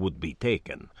steps would be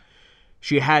taken.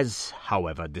 She has,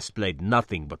 however, displayed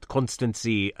nothing but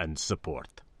constancy and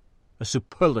support. A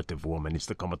superlative woman is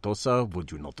the Comatosa,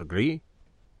 would you not agree?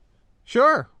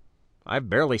 Sure. I've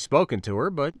barely spoken to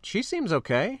her, but she seems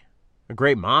okay. A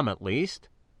great mom, at least.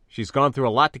 She's gone through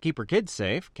a lot to keep her kids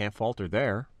safe. Can't fault her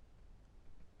there.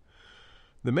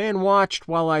 The man watched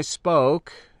while I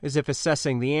spoke, as if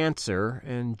assessing the answer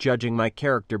and judging my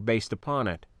character based upon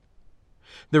it.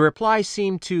 The reply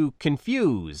seemed to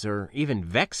confuse or even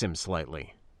vex him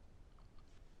slightly.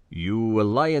 You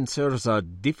alliancers are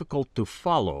difficult to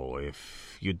follow,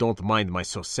 if you don't mind my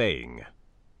so saying.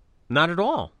 Not at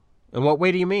all. In what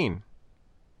way do you mean?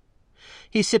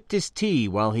 He sipped his tea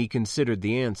while he considered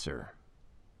the answer.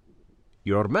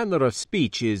 Your manner of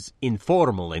speech is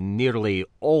informal in nearly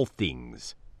all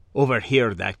things. Over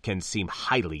here that can seem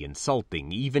highly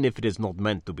insulting, even if it is not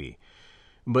meant to be.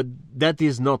 But that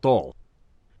is not all.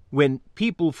 When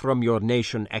people from your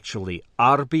nation actually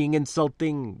are being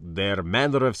insulting, their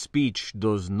manner of speech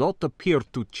does not appear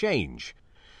to change.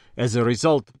 As a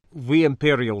result, we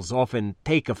Imperials often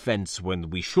take offense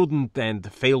when we shouldn't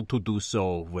and fail to do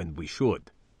so when we should.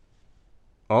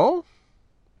 Oh?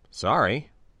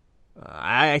 Sorry.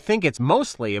 I think it's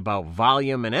mostly about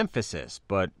volume and emphasis,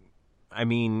 but, I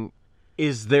mean,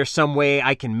 is there some way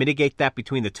I can mitigate that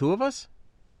between the two of us?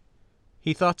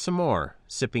 He thought some more,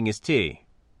 sipping his tea.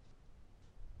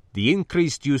 The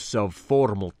increased use of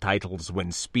formal titles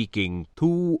when speaking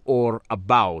to or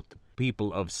about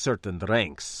people of certain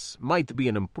ranks might be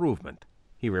an improvement,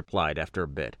 he replied after a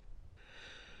bit.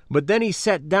 But then he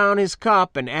set down his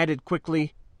cup and added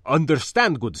quickly,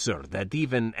 Understand, good sir, that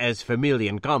even as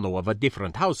Familiancano of a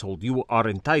different household, you are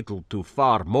entitled to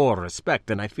far more respect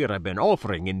than I fear I've been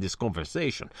offering in this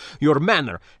conversation. Your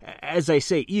manner, as I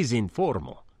say, is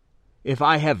informal. If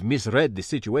I have misread the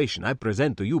situation, I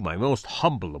present to you my most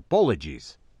humble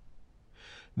apologies.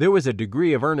 There was a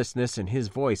degree of earnestness in his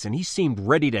voice, and he seemed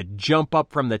ready to jump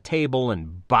up from the table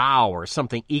and bow or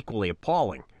something equally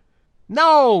appalling.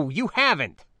 No, you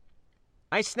haven't!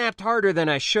 I snapped harder than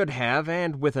I should have,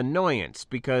 and with annoyance,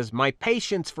 because my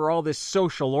patience for all this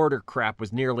social order crap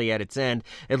was nearly at its end,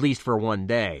 at least for one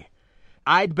day.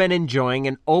 I'd been enjoying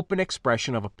an open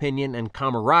expression of opinion and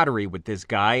camaraderie with this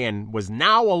guy, and was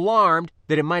now alarmed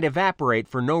that it might evaporate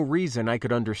for no reason I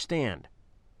could understand.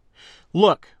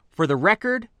 Look, for the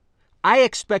record, I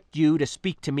expect you to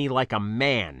speak to me like a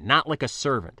man, not like a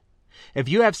servant. If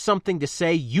you have something to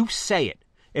say, you say it.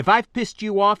 If I've pissed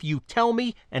you off, you tell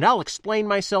me, and I'll explain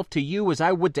myself to you as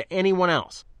I would to anyone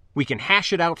else. We can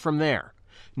hash it out from there.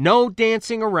 No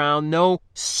dancing around, no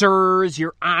sirs,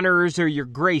 your honors, or your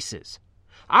graces.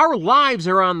 Our lives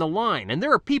are on the line, and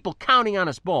there are people counting on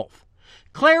us both.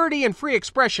 Clarity and free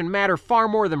expression matter far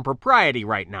more than propriety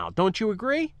right now, don't you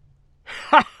agree?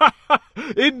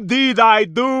 Indeed I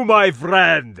do, my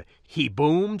friend, he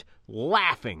boomed,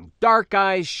 laughing, dark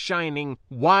eyes shining,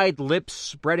 wide lips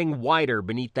spreading wider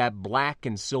beneath that black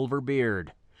and silver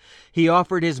beard. He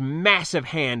offered his massive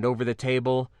hand over the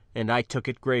table, and I took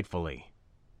it gratefully.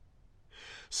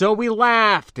 So we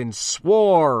laughed and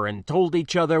swore and told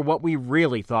each other what we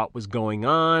really thought was going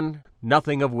on,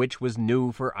 nothing of which was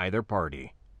new for either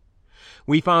party.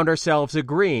 We found ourselves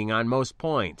agreeing on most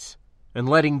points, and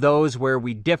letting those where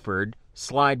we differed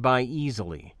slide by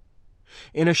easily.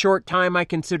 In a short time I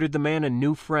considered the man a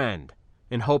new friend,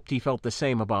 and hoped he felt the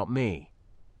same about me.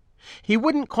 He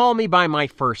wouldn't call me by my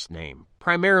first name,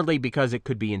 primarily because it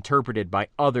could be interpreted by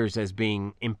others as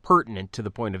being impertinent to the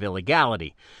point of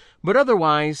illegality, but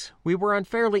otherwise we were on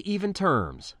fairly even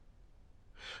terms.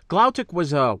 Glautic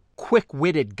was a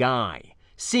quick-witted guy,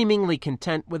 seemingly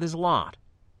content with his lot.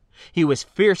 He was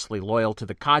fiercely loyal to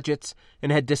the Khajiits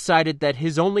and had decided that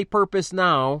his only purpose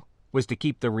now was to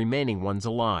keep the remaining ones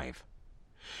alive.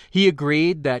 He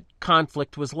agreed that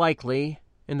conflict was likely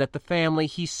and that the family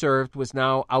he served was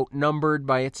now outnumbered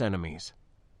by its enemies.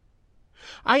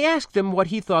 I asked him what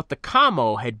he thought the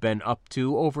Kamo had been up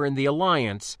to over in the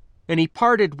Alliance, and he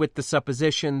parted with the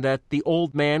supposition that the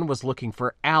old man was looking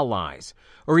for allies,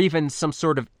 or even some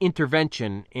sort of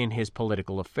intervention in his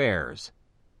political affairs.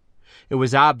 It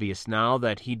was obvious now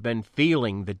that he'd been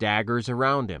feeling the daggers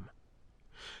around him.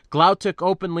 Glautuk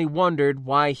openly wondered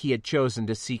why he had chosen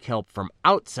to seek help from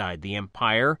outside the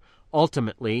Empire,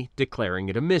 ultimately declaring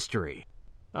it a mystery.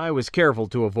 I was careful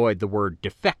to avoid the word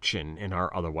defection in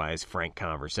our otherwise frank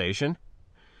conversation.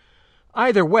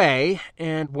 Either way,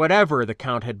 and whatever the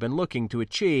Count had been looking to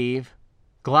achieve,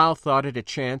 Glau thought it a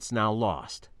chance now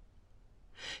lost.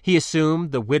 He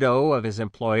assumed the widow of his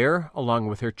employer, along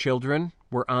with her children,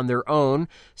 were on their own,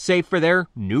 save for their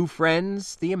new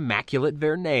friends, the immaculate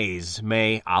Vernes,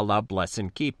 may Allah bless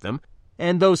and keep them,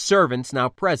 and those servants now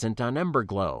present on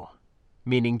Emberglow,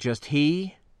 meaning just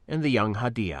he and the young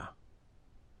Hadia.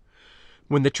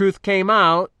 When the truth came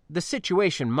out, the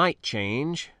situation might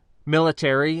change.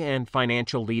 Military and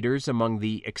financial leaders among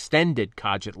the extended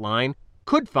Khajiit line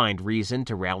could find reason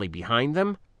to rally behind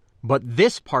them, but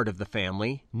this part of the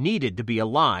family needed to be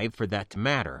alive for that to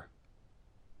matter.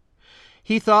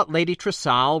 He thought Lady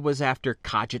Tresal was after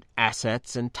Khajiit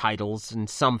assets and titles in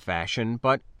some fashion,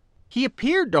 but he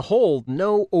appeared to hold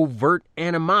no overt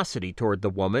animosity toward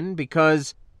the woman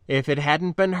because, if it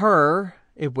hadn't been her,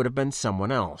 it would have been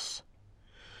someone else.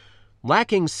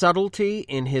 Lacking subtlety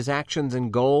in his actions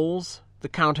and goals, the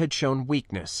Count had shown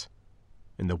weakness,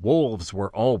 and the wolves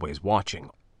were always watching,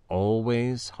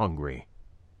 always hungry.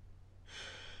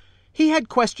 He had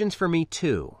questions for me,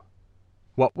 too.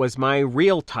 What was my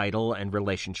real title and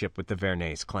relationship with the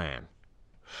Vernes clan?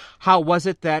 How was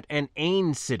it that an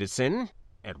Ain citizen,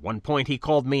 at one point he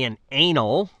called me an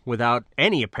anal without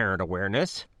any apparent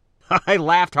awareness? I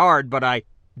laughed hard, but I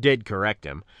did correct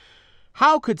him.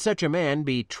 How could such a man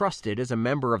be trusted as a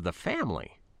member of the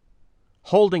family?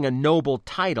 Holding a noble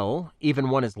title, even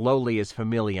one as lowly as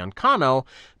Familian Kano,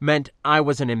 meant I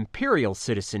was an imperial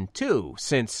citizen too,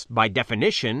 since, by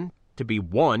definition, to be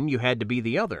one you had to be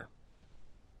the other.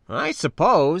 I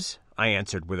suppose, I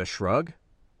answered with a shrug.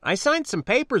 I signed some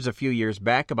papers a few years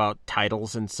back about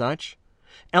titles and such.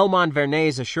 Elmon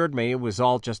Vernes assured me it was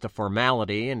all just a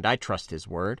formality, and I trust his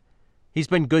word. He's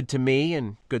been good to me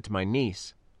and good to my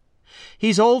niece.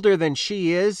 He's older than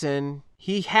she is, and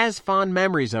he has fond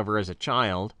memories of her as a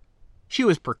child. She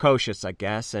was precocious, I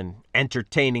guess, and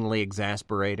entertainingly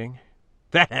exasperating.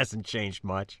 That hasn't changed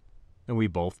much. And we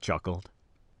both chuckled.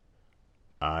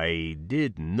 I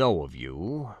did know of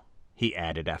you, he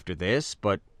added after this,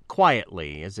 but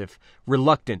quietly, as if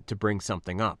reluctant to bring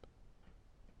something up.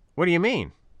 What do you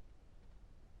mean?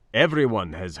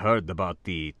 Everyone has heard about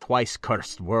the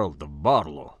twice-cursed world of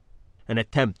Barlow. An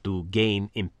attempt to gain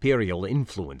imperial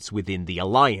influence within the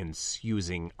Alliance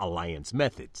using Alliance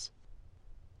methods.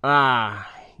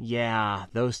 Yeah,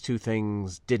 those two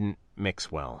things didn't mix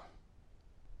well.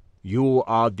 You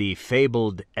are the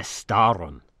fabled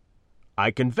Estaron.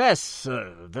 I confess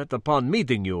that upon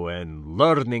meeting you and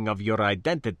learning of your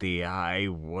identity, I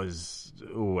was,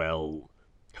 well...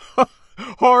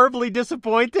 Horribly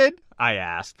disappointed? I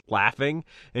asked, laughing,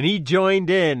 and he joined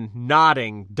in,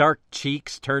 nodding, dark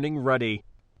cheeks turning ruddy.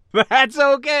 That's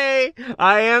okay.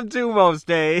 I am too most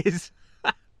days.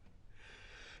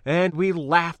 And we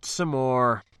laughed some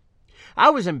more.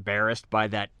 I was embarrassed by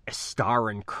that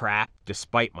Estaran crap,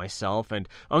 despite myself, and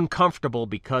uncomfortable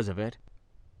because of it.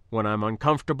 When I'm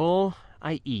uncomfortable,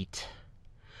 I eat.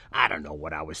 I don't know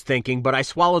what I was thinking, but I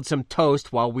swallowed some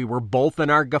toast while we were both in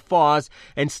our guffaws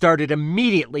and started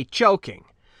immediately choking.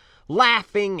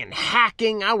 Laughing and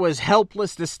hacking, I was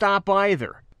helpless to stop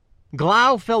either.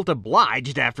 Glau felt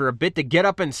obliged after a bit to get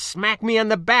up and smack me on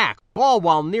the back, all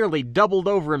while nearly doubled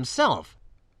over himself.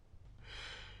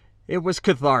 It was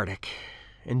cathartic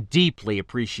and deeply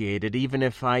appreciated, even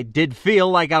if I did feel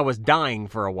like I was dying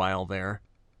for a while there.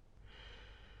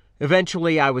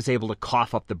 Eventually, I was able to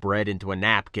cough up the bread into a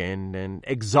napkin, and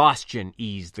exhaustion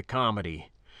eased the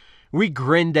comedy. We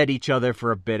grinned at each other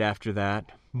for a bit after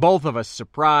that, both of us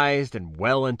surprised and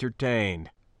well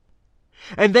entertained.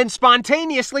 And then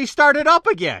spontaneously started up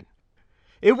again.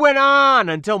 It went on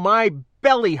until my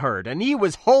belly hurt, and he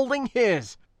was holding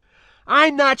his.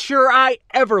 I'm not sure I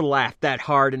ever laughed that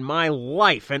hard in my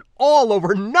life, and all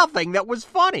over nothing that was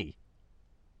funny.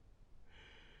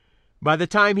 By the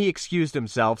time he excused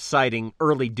himself, citing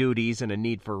early duties and a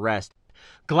need for rest,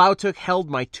 Glautuk held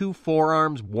my two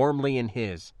forearms warmly in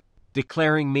his,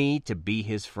 declaring me to be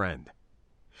his friend.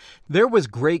 There was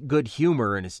great good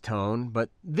humor in his tone, but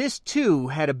this too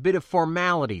had a bit of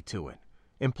formality to it,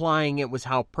 implying it was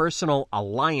how personal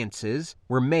alliances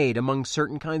were made among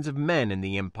certain kinds of men in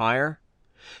the Empire,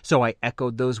 So I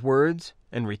echoed those words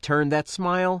and returned that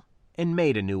smile and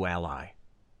made a new ally.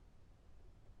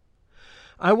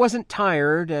 I wasn't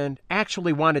tired and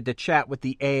actually wanted to chat with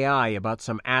the AI about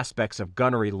some aspects of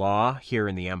gunnery law here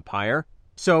in the Empire,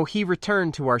 so he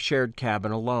returned to our shared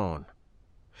cabin alone.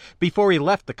 Before he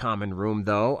left the common room,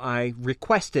 though, I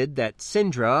requested that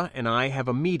Sindra and I have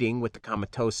a meeting with the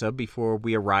Comatose before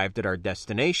we arrived at our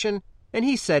destination, and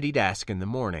he said he'd ask in the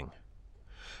morning.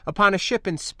 Upon a ship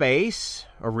in space,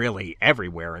 or really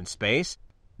everywhere in space,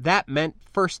 that meant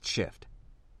first shift.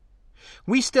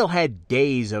 We still had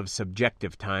days of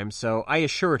subjective time, so I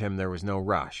assured him there was no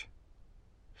rush.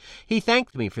 He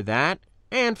thanked me for that,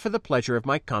 and for the pleasure of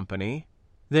my company,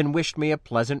 then wished me a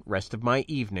pleasant rest of my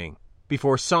evening,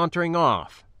 before sauntering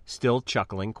off, still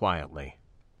chuckling quietly.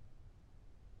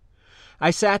 I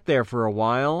sat there for a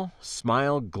while,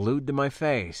 smile glued to my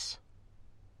face.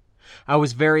 I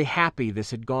was very happy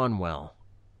this had gone well.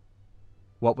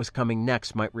 What was coming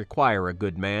next might require a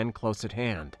good man close at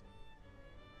hand.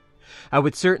 I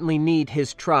would certainly need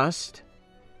his trust,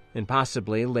 and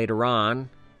possibly later on,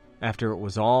 after it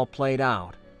was all played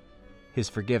out, his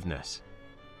forgiveness.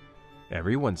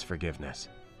 Everyone's forgiveness.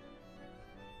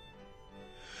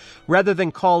 Rather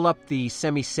than call up the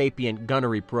semi-sapient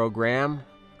gunnery program,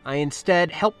 I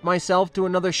instead helped myself to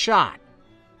another shot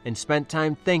and spent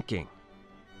time thinking.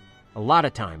 A lot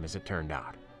of time, as it turned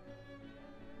out.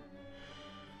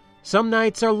 Some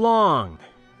nights are long,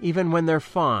 even when they're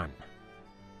fun.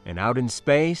 And out in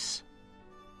space,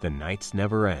 the nights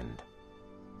never end.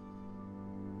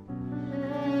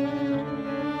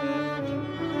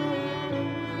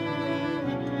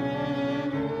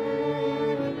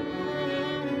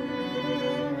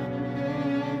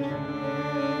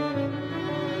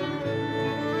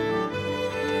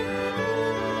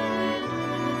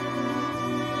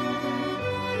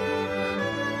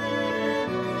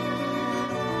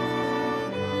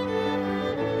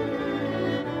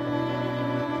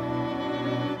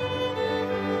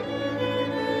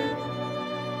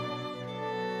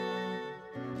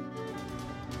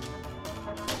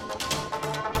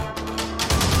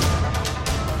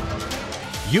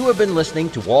 You have been listening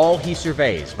to All He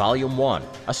Surveys, Volume 1,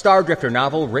 a Star Drifter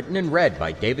novel written and read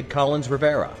by David Collins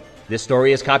Rivera. This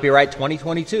story is copyright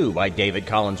 2022 by David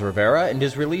Collins Rivera and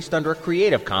is released under a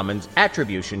Creative Commons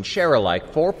Attribution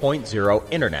Share-alike 4.0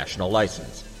 International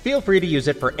License. Feel free to use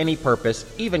it for any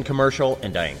purpose, even commercial,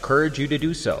 and I encourage you to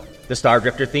do so. The Star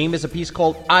Drifter theme is a piece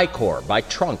called I-Core by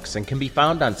Trunks and can be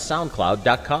found on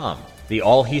SoundCloud.com. The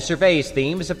All He Surveys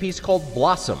theme is a piece called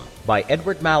Blossom by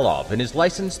Edward Malov and is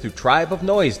licensed through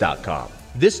tribeofnoise.com.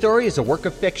 This story is a work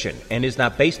of fiction and is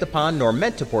not based upon nor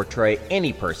meant to portray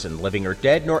any person, living or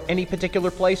dead, nor any particular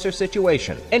place or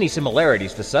situation. Any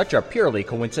similarities to such are purely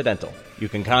coincidental. You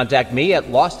can contact me at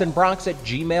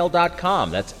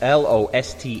lostnbronx@gmail.com. That's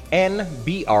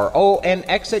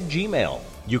LOSTNBRONX@gmail.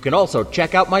 You can also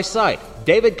check out my site,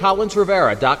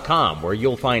 davidcollinsrivera.com, where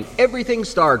you'll find everything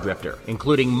Star Drifter,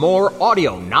 including more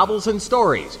audio novels and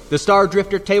stories, the Star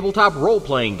Drifter tabletop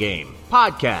role-playing game,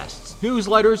 podcasts,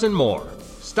 newsletters, and more.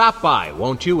 Stop by,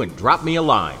 won't you, and drop me a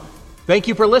line. Thank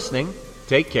you for listening.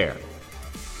 Take care.